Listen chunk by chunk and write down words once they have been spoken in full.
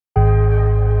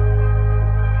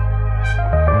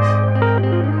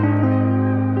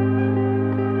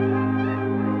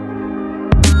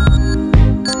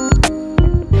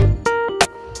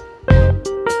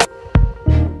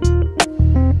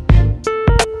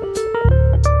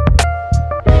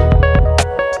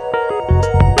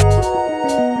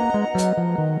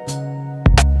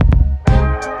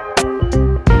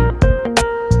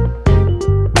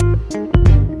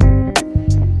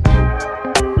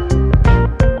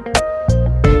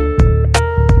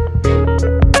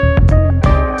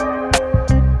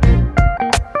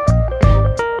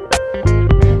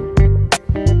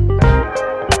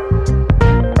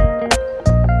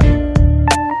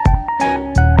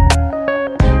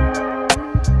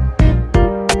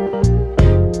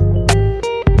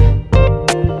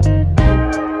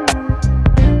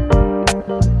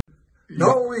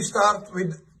start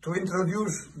with to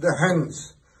introduce the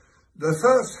hens. The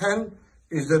first hen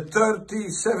is the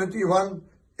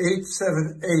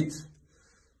 3071878.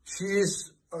 She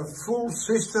is a full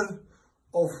sister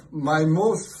of my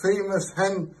most famous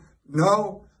hen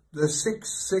now, the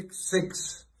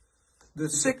 666. The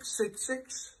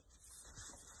 666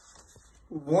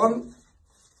 won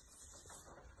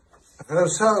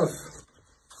herself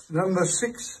number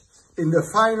 6 in the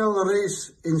final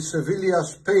race in Sevilla,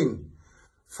 Spain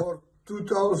for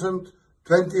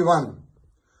 2021.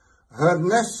 Her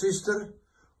nest sister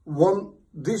won,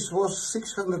 this was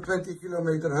 620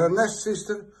 kilometers, her nest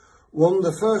sister won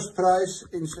the first prize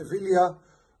in Sevilla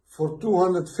for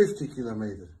 250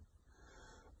 kilometers.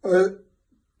 A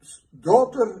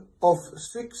daughter of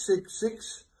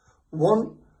 666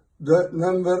 won the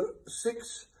number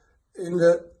 6 in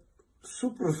the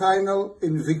super final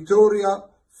in Victoria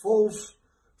Falls,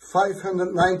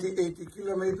 580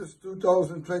 kilometers,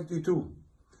 2022.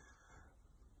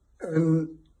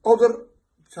 Another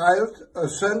child, a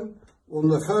son, won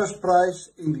the first prize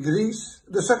in Greece,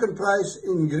 the second prize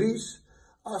in Greece,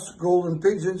 as Golden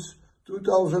Pigeons,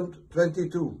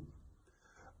 2022.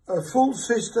 A full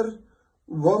sister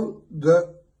won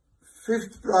the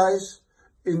 5th prize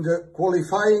in the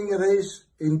qualifying race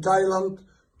in Thailand,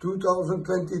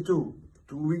 2022,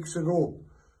 2 weeks ago.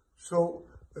 So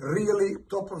really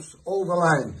toppers all the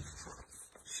line.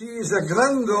 She is a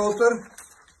granddaughter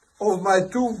of my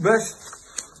two best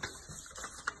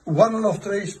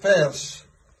one-of-trace pairs.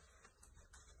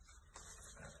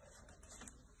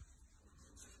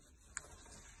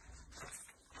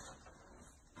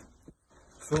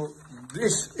 So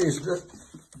this is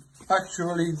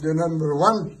actually the number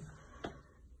one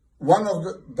of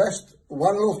the best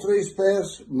one-of-trace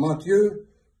pairs, Mathieu,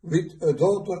 with a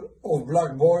daughter of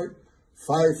Black Boy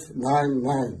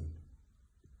 599.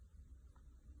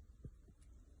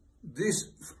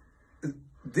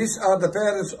 These are the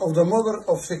parents of the mother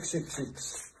of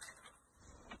 666.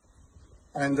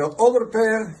 And the other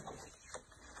pair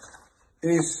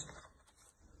is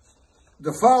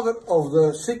the father of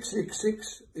the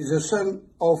 666 is a son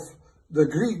of the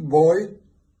Greek boy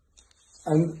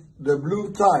and the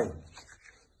blue tie.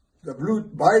 By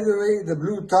the way, the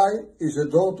blue tie is a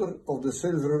daughter of the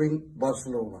Silverwing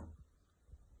Barcelona.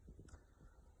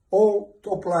 All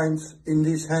top lines in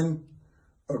this hen,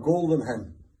 a golden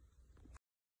hen.